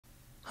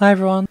Hi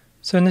everyone,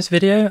 so in this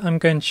video I'm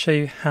going to show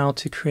you how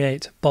to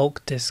create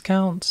bulk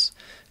discounts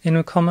in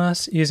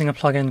WooCommerce using a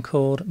plugin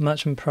called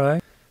Merchant Pro.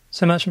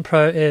 So Merchant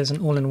Pro is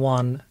an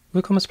all-in-one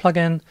WooCommerce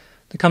plugin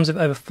that comes with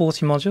over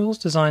 40 modules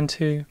designed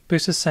to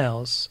boost the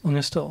sales on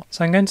your store.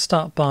 So I'm going to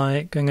start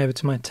by going over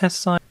to my test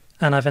site,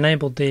 and I've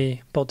enabled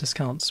the bulk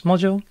discounts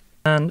module.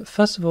 And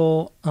first of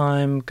all,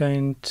 I'm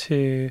going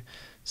to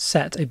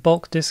set a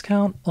bulk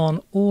discount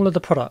on all of the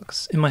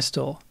products in my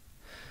store.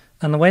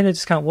 And the way the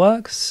discount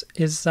works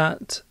is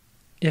that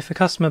if a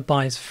customer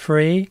buys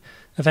 3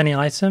 of any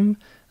item,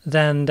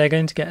 then they're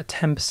going to get a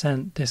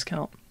 10%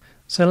 discount.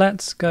 So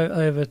let's go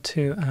over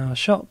to our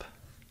shop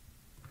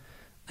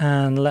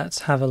and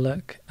let's have a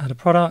look at a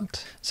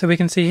product. So we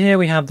can see here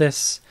we have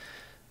this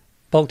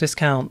bulk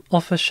discount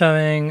offer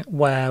showing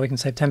where we can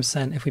save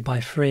 10%. If we buy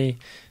 3,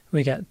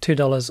 we get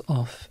 $2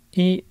 off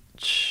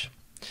each.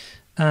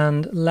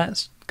 And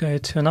let's go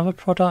to another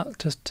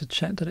product just to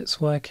check that it's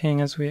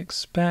working as we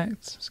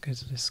expect. Let's go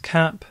to this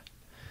cap.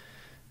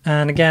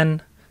 And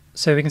again,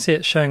 so we can see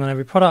it's showing on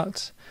every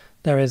product.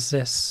 There is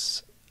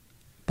this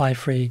buy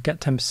 3, get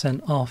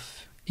 10%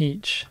 off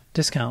each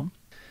discount.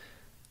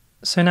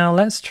 So now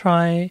let's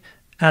try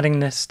adding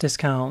this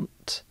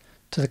discount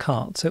to the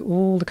cart. So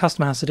all the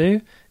customer has to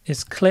do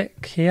is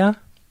click here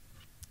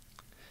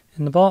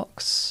in the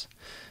box,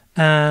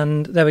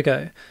 and there we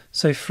go.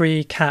 So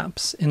 3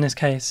 caps in this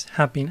case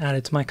have been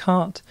added to my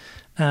cart,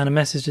 and a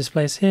message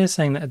displays here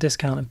saying that a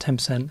discount of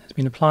 10% has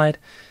been applied,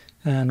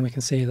 and we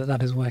can see that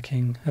that is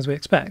working as we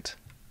expect.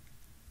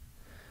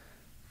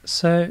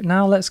 So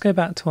now let's go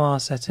back to our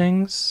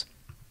settings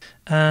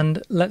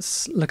and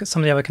let's look at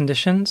some of the other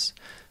conditions.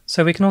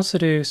 So we can also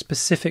do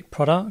specific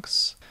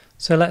products.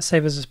 So let's say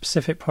there's a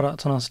specific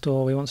product on our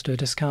store we want to do a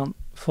discount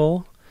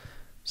for.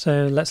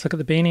 So let's look at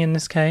the beanie in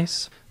this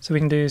case. So we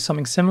can do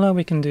something similar.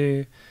 We can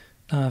do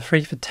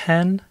 3 for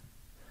 10,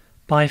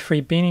 buy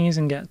 3 beanies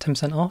and get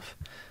 10% off.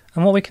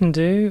 And what we can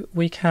do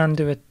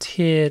a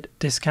tiered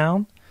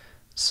discount.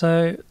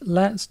 So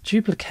let's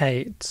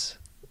duplicate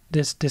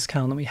this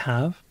discount that we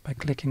have by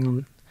clicking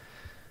on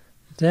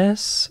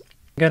this.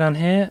 Go down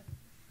here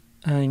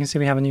and you can see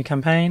we have a new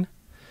campaign.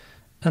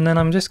 And then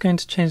I'm just going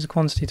to change the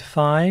quantity to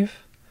 5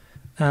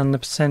 and the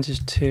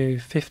percentage to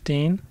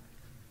 15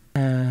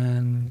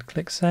 and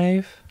click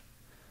save.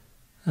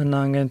 And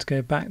now I'm going to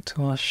go back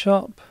to our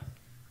shop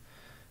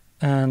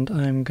and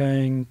I'm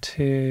going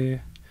to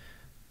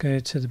go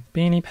to the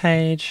beanie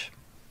page.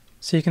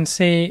 So you can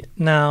see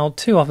now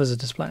 2 offers are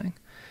displaying.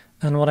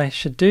 And what I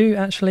should do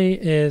actually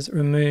is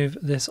remove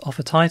this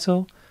offer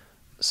title.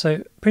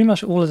 So pretty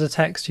much all of the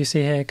text you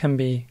see here can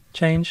be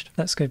changed.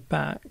 Let's go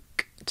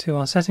back to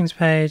our settings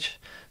page.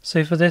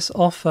 So for this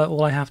offer,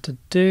 all I have to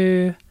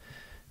do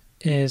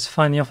is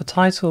find the offer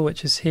title,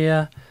 which is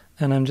here,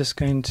 and I'm just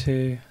going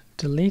to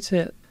delete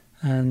it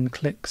and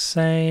click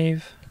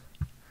save.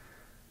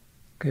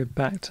 Go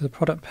back to the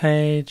product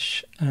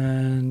page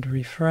and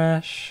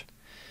refresh.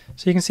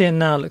 So you can see it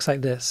now, it looks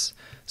like this.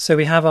 So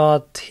we have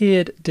our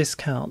tiered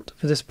discount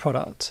for this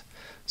product.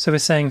 So we're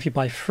saying if you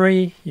buy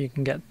 3, you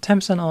can get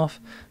 10% off,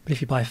 but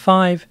if you buy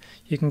 5,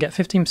 you can get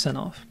 15%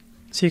 off.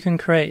 So you can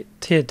create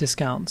tiered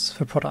discounts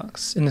for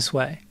products in this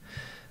way.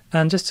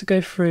 And just to go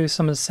through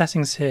some of the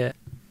settings here,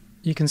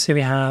 you can see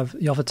we have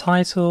the offer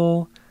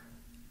title,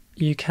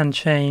 you can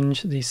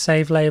change the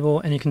save label,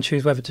 and you can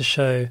choose whether to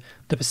show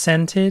the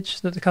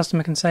percentage that the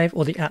customer can save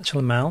or the actual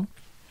amount.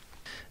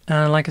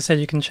 And like I said,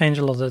 you can change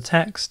a lot of the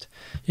text.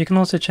 You can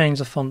also change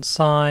the font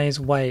size,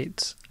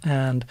 weight,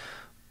 and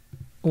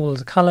all of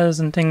the colors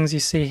and things you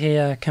see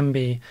here can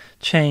be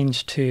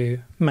changed to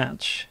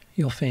match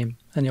your theme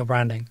and your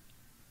branding.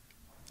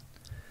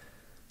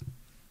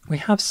 We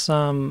have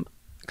a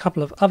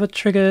couple of other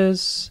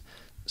triggers.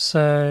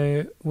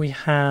 So we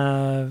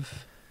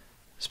have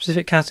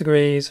specific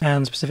categories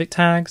and specific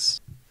tags.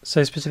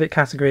 So specific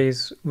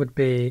categories would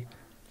be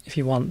if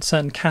you want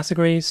certain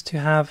categories to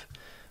have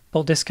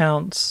bulk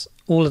discounts,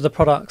 all of the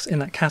products in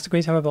that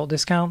category to have a bulk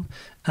discount,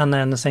 and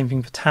then the same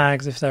thing for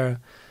tags. If there are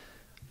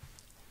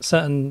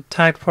certain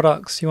tagged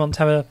products you want to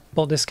have a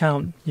bulk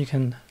discount, you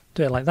can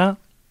do it like that.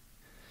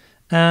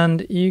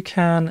 And you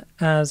can,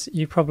 as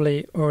you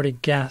probably already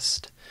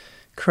guessed,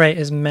 create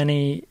as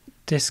many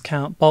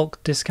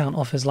bulk discount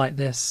offers like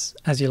this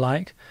as you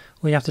like.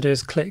 All you have to do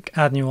is click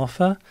add new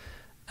offer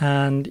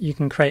and you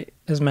can create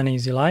as many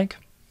as you like.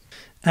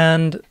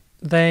 And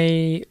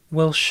they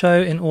will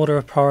show in order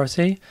of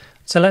priority.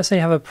 So let's say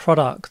you have a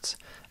product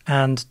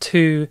and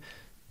 2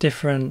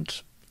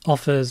 different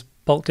offers,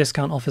 bulk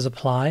discount offers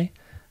apply,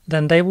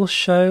 then they will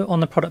show on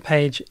the product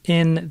page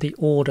in the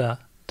order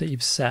that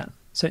you've set.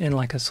 So in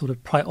like a sort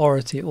of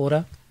priority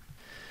order.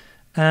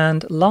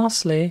 And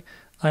lastly,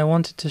 I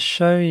wanted to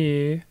show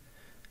you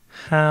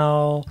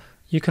how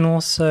you can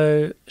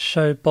also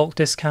show bulk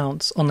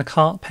discounts on the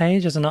cart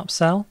page as an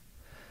upsell.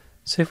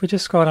 So if we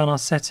just scroll down our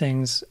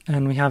settings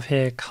and we have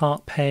here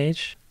cart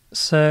page.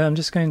 So I'm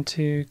just going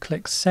to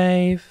click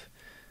save,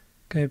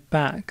 go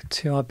back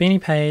to our beanie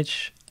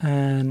page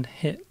and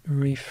hit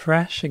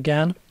refresh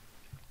again.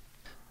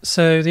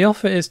 So the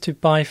offer is to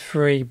buy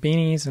 3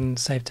 beanies and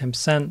save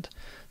 10%.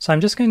 So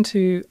I'm just going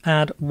to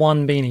add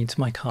 1 beanie to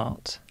my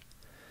cart.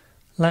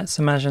 Let's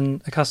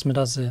imagine a customer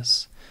does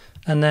this.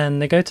 And then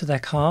they go to their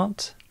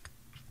cart.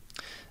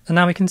 And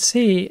now we can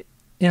see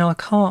in our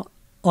cart,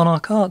 on our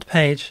cart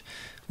page,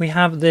 we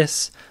have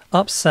this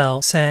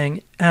upsell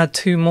saying add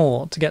 2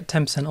 more to get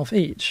 10% off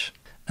each.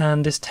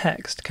 And this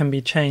text can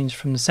be changed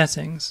from the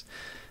settings.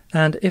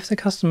 And if the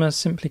customer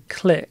simply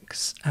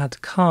clicks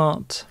add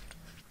cart,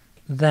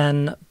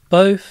 then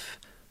both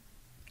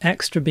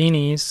extra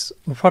beanies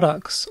or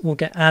products will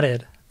get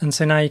added. And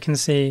so now you can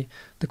see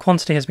the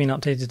quantity has been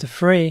updated to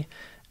 3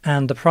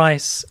 and the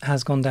price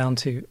has gone down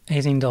to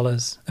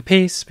 $18 a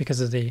piece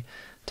because of the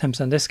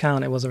 10%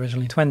 discount. It was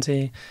originally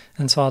 20,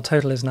 and so our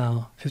total is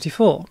now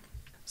 54.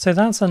 So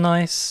that's a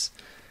nice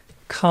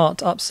cart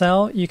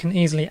upsell you can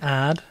easily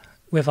add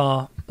with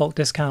our bulk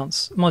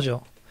discounts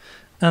module.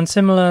 And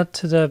similar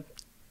to the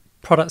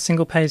product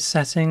single page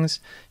settings,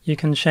 you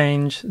can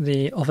change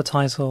the offer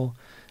title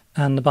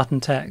and the button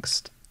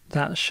text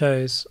that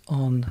shows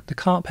on the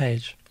cart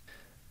page.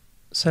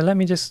 So let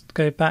me just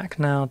go back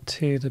now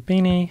to the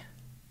beanie.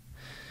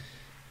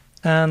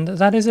 And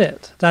that is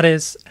it. That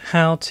is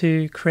how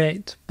to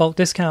create bulk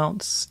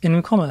discounts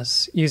in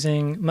WooCommerce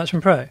using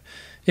Merchant Pro.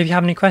 If you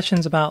have any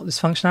questions about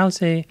this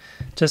functionality,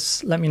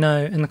 just let me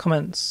know in the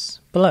comments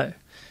below.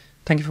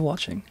 Thank you for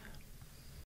watching.